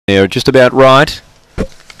They're just about right.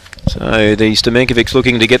 So the Stamenkovics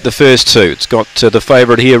looking to get the first two. It's got the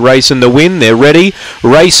favourite here, Race in the Win. They're ready.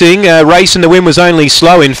 Racing. Race in the Win was only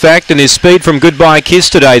slow, in fact, and his speed from Goodbye Kiss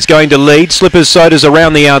today is going to lead. Slippers Soda's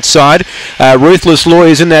around the outside. Ruthless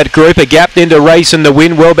Lawyers in that group. A gap into Race in the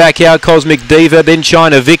Win. Well back out, Cosmic Diva, then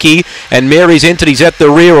China Vicky, and Mary's Entities at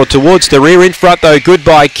the rear or towards the rear. In front, though,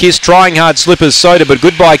 Goodbye Kiss. Trying hard, Slippers Soda, but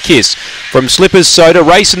Goodbye Kiss from Slippers Soda.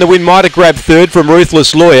 Race in the Win might have grabbed third from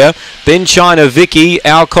Ruthless Lawyer. Then China Vicky,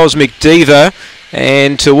 our Cosmic Diva,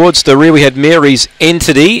 and towards the rear we had Mary's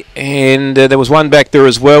Entity, and there was one back there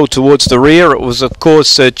as well towards the rear. It was, of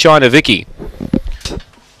course, China Vicky.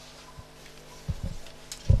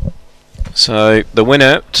 So the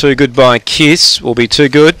winner, to Goodbye Kiss, will be Too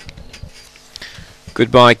Good.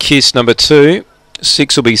 Goodbye Kiss number 2.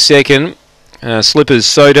 6 will be second. Slippers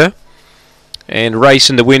Soda, and Race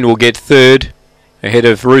in the Wind will get third ahead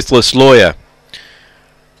of Ruthless Lawyer.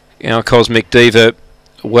 Our Cosmic Diva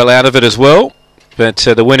well out of it as well, but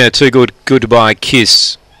the winner, Too Good, Goodbye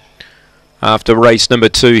Kiss, after race number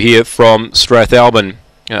 2 here from Strathalbyn.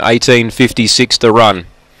 18.56 to run.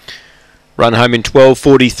 Run home in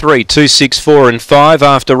 12.43. 2, 6, 4 and 5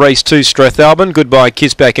 after race 2 Strathalbyn. Goodbye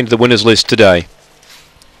Kiss back into the winners list today.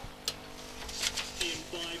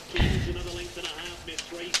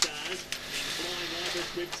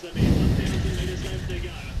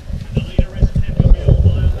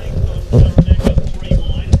 Oh.